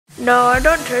No, I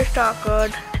don't taste that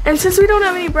good. And since we don't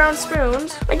have any brown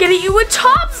spoons, I gotta eat with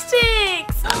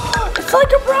chopsticks. It's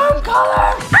like a brown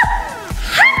color.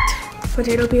 Hot.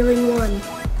 Potato peeling 1.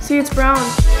 See, it's brown.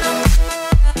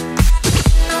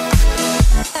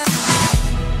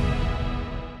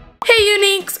 Hey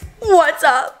uniques, what's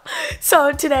up?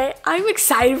 So today I'm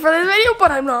excited for this video,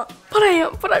 but I'm not. But I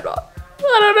am, but I'm not.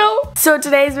 I don't know. So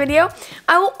today's video,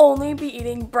 I will only be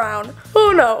eating brown.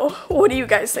 Oh no, what do you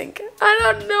guys think? I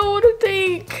don't know what to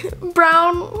think.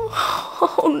 Brown,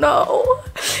 oh no.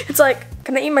 It's like,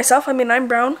 can I eat myself? I mean, I'm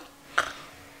brown.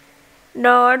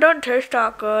 No, I don't taste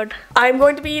that good. I'm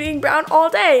going to be eating brown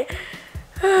all day.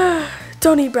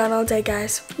 Don't eat brown all day,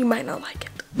 guys. You might not like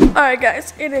it. All right,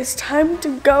 guys, it is time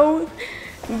to go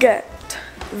get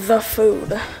the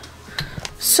food.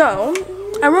 So,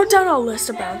 I wrote down a list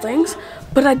of brown things,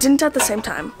 but I didn't at the same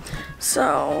time.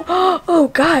 So, oh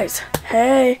guys,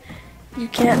 hey, you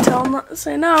can't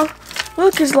say no.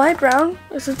 Look, it's light brown.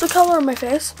 This is the color of my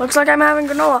face. Looks like I'm having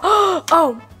granola.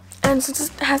 Oh, and since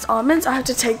it has almonds, I have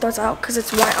to take those out because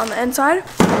it's white on the inside.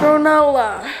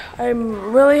 Granola.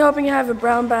 I'm really hoping you have a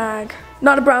brown bag.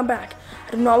 Not a brown bag.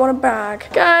 I do not want a bag.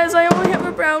 Guys, I only have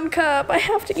a brown cup. I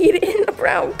have to eat it in a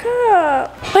brown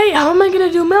cup. Wait, how am I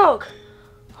gonna do milk?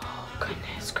 Oh,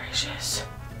 goodness gracious.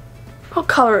 I'll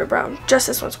color it brown. Just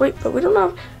this once. Wait, but we don't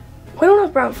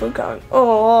have brown food coloring.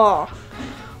 Oh.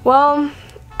 Well,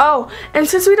 oh, and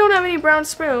since we don't have any brown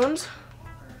spoons,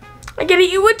 I get to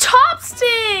eat with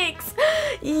chopsticks!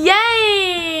 Yay!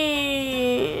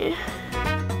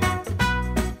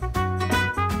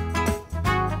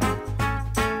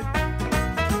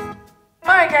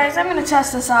 Alright guys, I'm gonna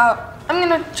test this out. I'm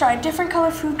gonna try different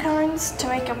color food colorings to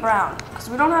make it brown, because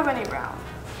we don't have any brown.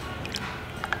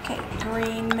 Okay,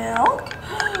 green milk.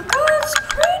 Oh, it's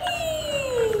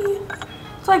pretty!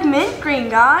 It's like mint green,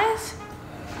 guys.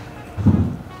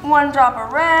 1 drop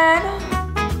of red.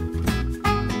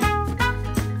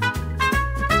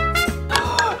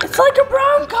 It's like a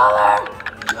brown color.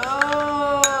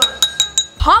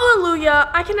 Hallelujah,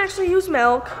 I can actually use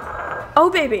milk. Oh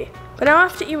baby, but now I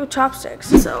have to eat with chopsticks.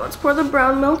 So let's pour the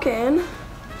brown milk in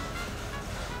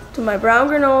to my brown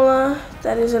granola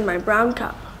that is in my brown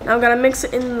cup. Now I'm gonna mix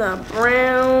it in the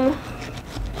brown.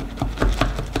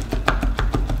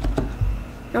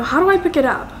 Now how do I pick it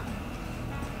up?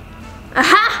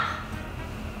 Aha!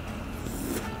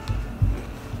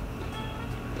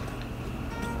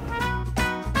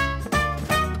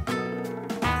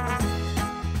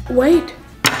 Wait,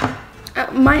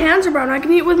 my hands are brown. I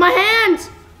can eat with my hands.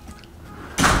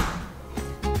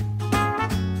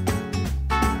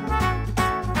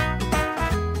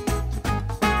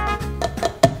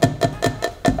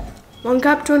 One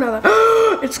cup to another.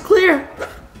 It's clear.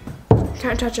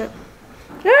 Can't touch it.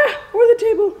 Ah, or the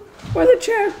table, or the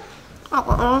chair.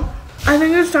 I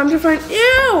think it's time to find,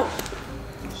 ew!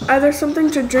 Either something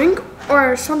to drink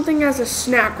or something as a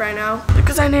snack right now.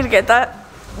 Because I need to get that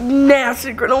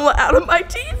nasty granola out of my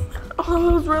teeth. Oh,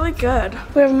 that was really good.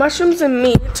 We have mushrooms and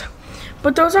meat,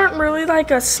 but those aren't really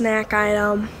like a snack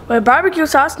item. With barbecue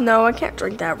sauce, no, I can't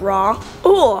drink that raw.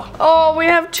 Ooh. Oh, we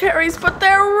have cherries, but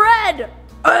they're red.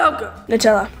 Oh, good.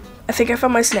 Nutella. I think I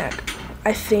found my snack.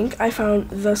 I think I found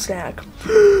the snack.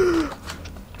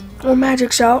 Oh,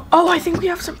 magic shell. Oh, I think we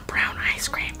have some brown ice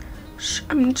cream. Shh,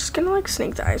 I'm just gonna like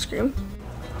sneak the ice cream.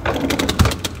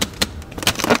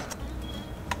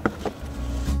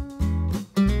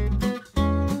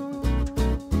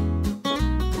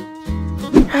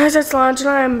 Guys, it's lunch and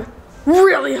I'm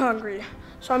really hungry.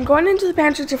 So I'm going into the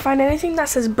pantry to find anything that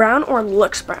says brown or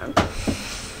looks brown.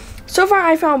 So far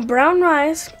I found brown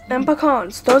rice and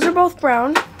pecans. Those are both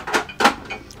brown.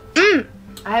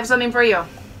 I have something for you.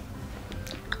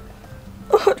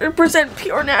 100%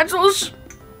 pure natural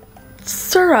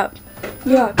syrup.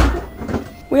 Yuck.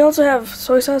 We also have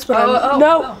soy sauce, but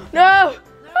no.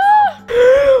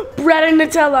 Bread and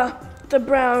Nutella. The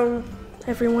brown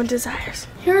everyone desires.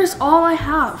 Here's all I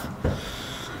have.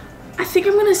 I think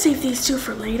I'm gonna save these two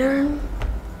for later.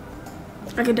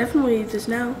 I could definitely eat this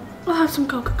now. I'll have some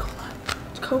Coca-Cola.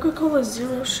 Coca-Cola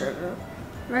zero sugar.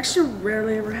 I've actually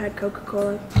rarely ever had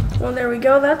Coca-Cola. Well, there we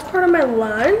go. That's part of my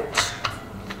lunch.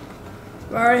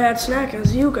 I've already had snack,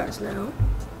 as you guys know.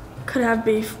 Could have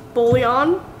beef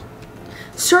bouillon.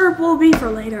 Syrup will be for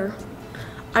later.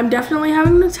 I'm definitely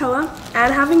having Nutella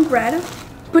and having bread.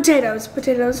 Potatoes.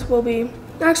 Potatoes will be,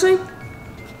 actually,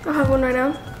 I'll have one right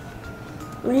now.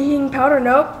 Baking powder,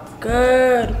 nope.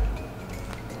 Good.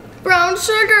 Brown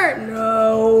sugar,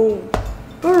 no.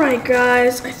 Alright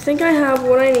guys, I think I have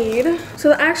what I need. So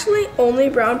the actually only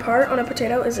brown part on a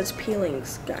potato is its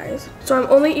peelings, guys. So I'm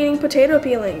only eating potato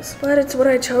peelings, but it's what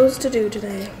I chose to do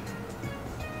today.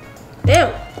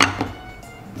 Ew.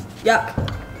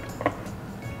 Yuck.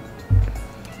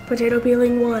 Potato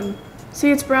peeling 1.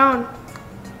 See, it's brown.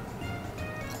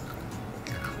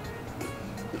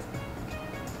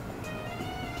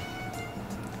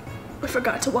 I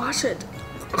forgot to wash it.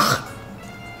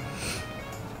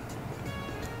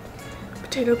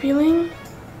 Potato peeling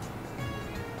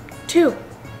 2.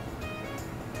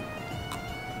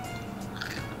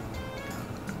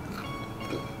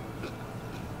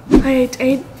 I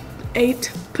ate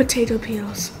eight potato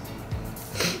peels.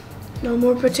 No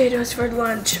more potatoes for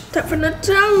lunch. Time for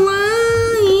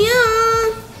Nutella, yeah.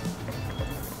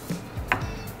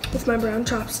 With my brown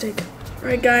chopstick. All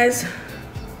right, guys.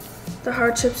 The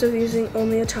hardships of using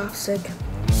only a chopstick.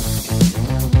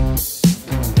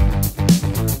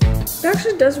 It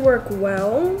actually does work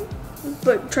well,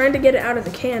 but trying to get it out of the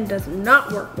can does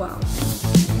not work well.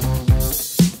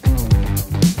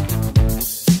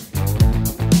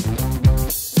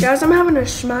 Guys, I'm having a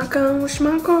schmacko.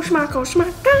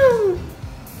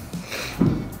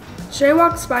 Shay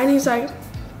walks by and he's like,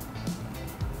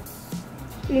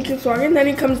 and he keeps walking, then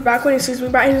he comes back when he sees me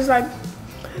by and he's like,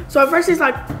 so at first he's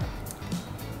like,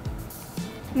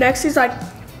 next he's like,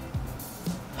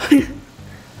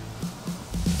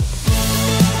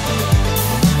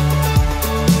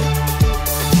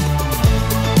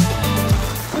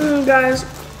 guys,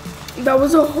 that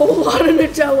was a whole lot of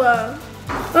Nutella.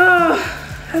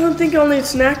 I don't think I'll need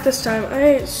snack this time.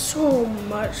 I ate so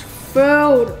much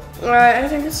food. Alright, I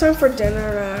think it's time for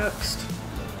dinner next.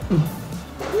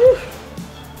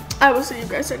 I will see you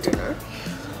guys at dinner.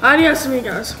 Adios,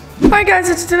 amigos. Alright guys,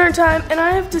 it's dinner time and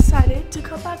I have decided to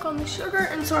cut back on the sugar,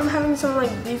 and so I'm having some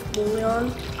like beef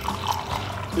bouillon.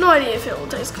 No idea if it will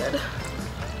taste good.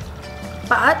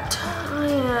 But I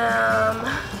am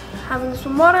having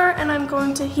some water and I'm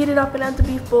going to heat it up and add the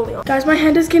beef bouillon. Guys, my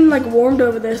hand is getting like warmed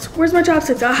over this. Where's my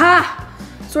chopsticks? Aha!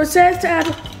 So it says to add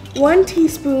 1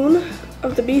 teaspoon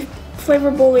of the beef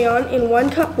flavored bouillon in 1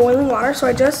 cup boiling water. So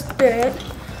I just did it.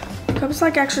 The cup is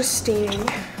like extra steaming.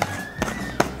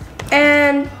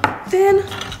 And then,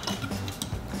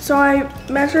 so I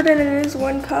measured it, it is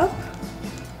 1 cup.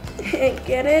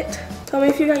 Get it? Tell me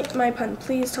if you got my pun.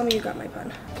 Please tell me you got my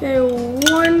pun. Okay,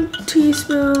 1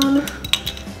 teaspoon.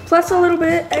 Plus a little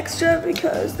bit extra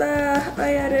because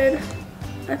I added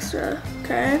extra,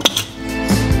 okay?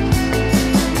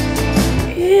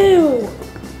 Ew.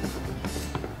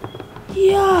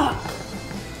 Yuck.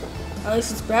 At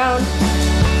least it's brown.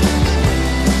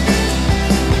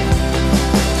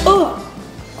 Oh,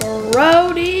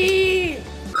 grody.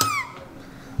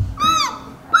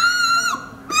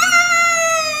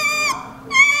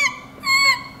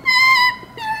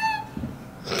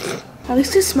 At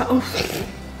least it smells.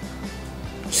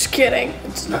 Just kidding, it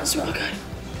does not smell good.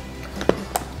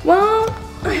 Well,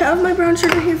 I have my brown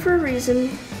sugar here for a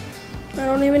reason. I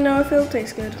don't even know if it'll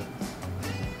taste good.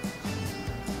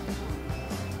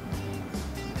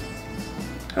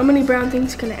 How many brown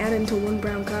things can I add into 1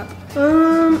 brown cup?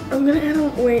 I'm gonna add,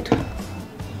 wait. It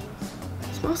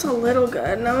smells a little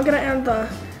good. Now I'm gonna add the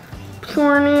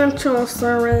pure natural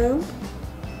syrup.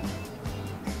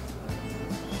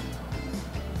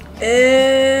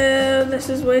 Ew, this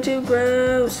is way too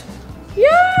gross.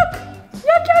 Yuck!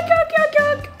 Yuck, yuck, yuck, yuck,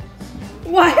 yuck.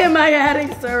 Why am I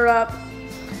adding syrup?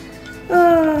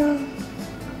 I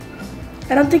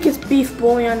don't think it's beef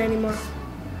bouillon anymore.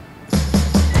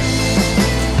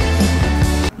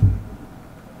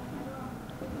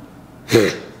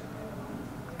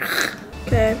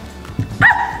 Okay.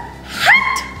 Ah,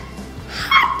 hot!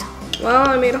 Hot! Well,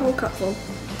 I made a whole cupful.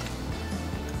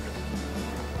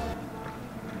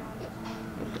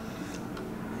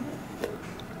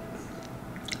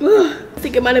 I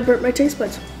think it might have burnt my taste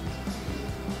buds.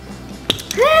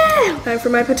 Time for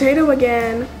my potato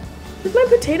again. Where's my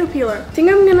potato peeler? I think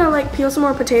I'm gonna like peel some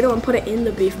more potato and put it in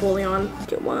the beef bouillon.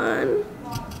 Get 1,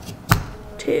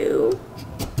 2,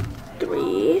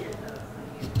 3,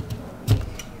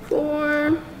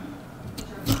 4,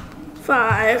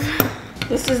 5.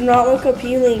 This does not look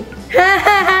appealing.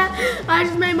 I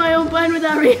just made my own bun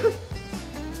without real.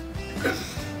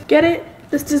 Get it?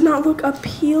 This does not look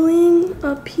appealing.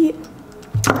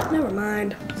 Never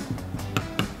mind.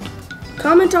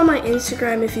 Comment on my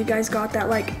Instagram if you guys got that.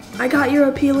 Like, I got your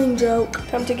appealing joke.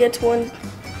 Time to get to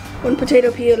one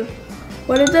potato peel.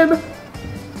 What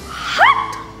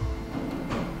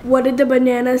did the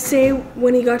banana say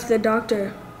when he got to the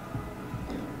doctor?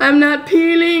 I'm not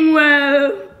peeling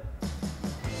well.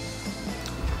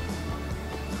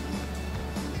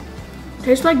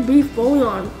 Tastes like beef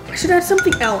bouillon. I should add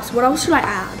something else. What else should I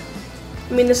add?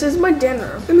 I mean, this is my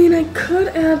dinner. I mean, I could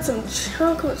add some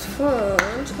chocolate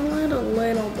fudge. I'll add a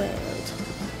little bit.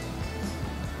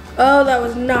 Oh, that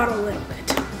was not a little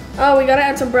bit. Oh, we gotta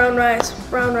add some brown rice.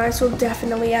 Brown rice will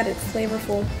definitely add it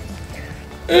flavorful.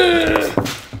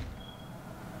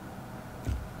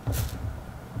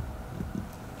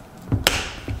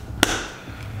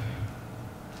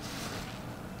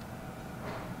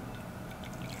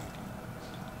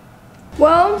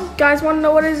 Well, guys want to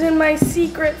know what is in my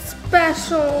secret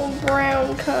special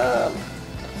brown cup?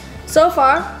 So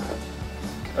far,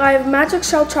 I have magic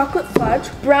shell chocolate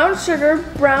fudge, brown sugar,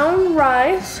 brown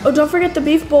rice. Oh, don't forget the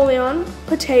beef bouillon,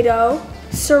 potato,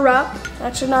 syrup.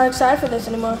 Actually, not excited for this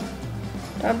anymore.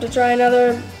 Time to try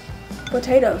another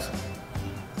potatoes.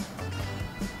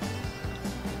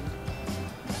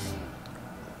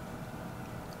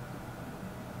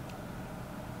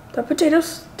 The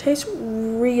potatoes taste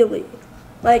really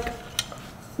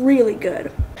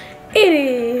good. It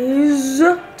is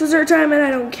dessert time and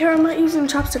I don't care. I'm not using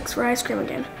chopsticks for ice cream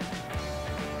again.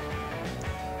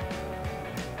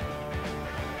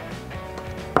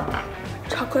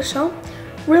 Chocolate shell?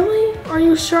 Really? Are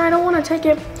you sure? I don't want to take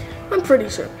it. I'm pretty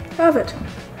sure. Have it.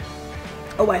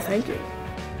 Oh, why, thank you.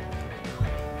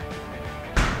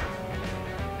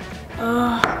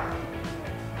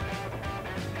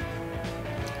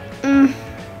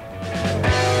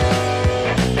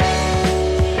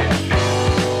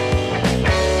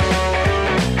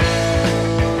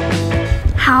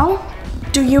 How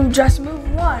do you just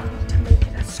move one to make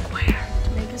it a square?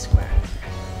 To make a square.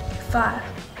 5,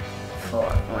 4,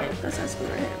 wait, that's not square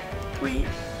right here. 3,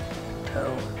 2,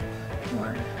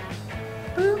 1.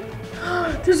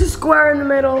 Boop. There's a square in the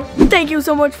middle. Thank you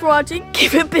so much for watching.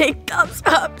 Give it a big thumbs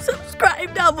up.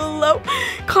 Subscribe down below.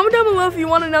 Comment down below if you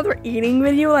want another eating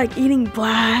video, like eating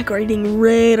black or eating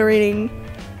red or eating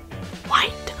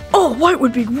white. Oh, white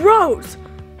would be gross.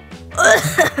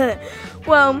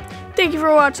 Well, thank you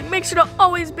for watching. Make sure to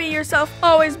always be yourself,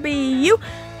 always be you.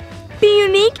 Be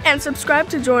unique and subscribe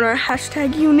to join our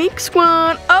 #unique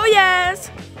squad. Oh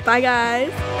yes. Bye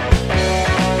guys.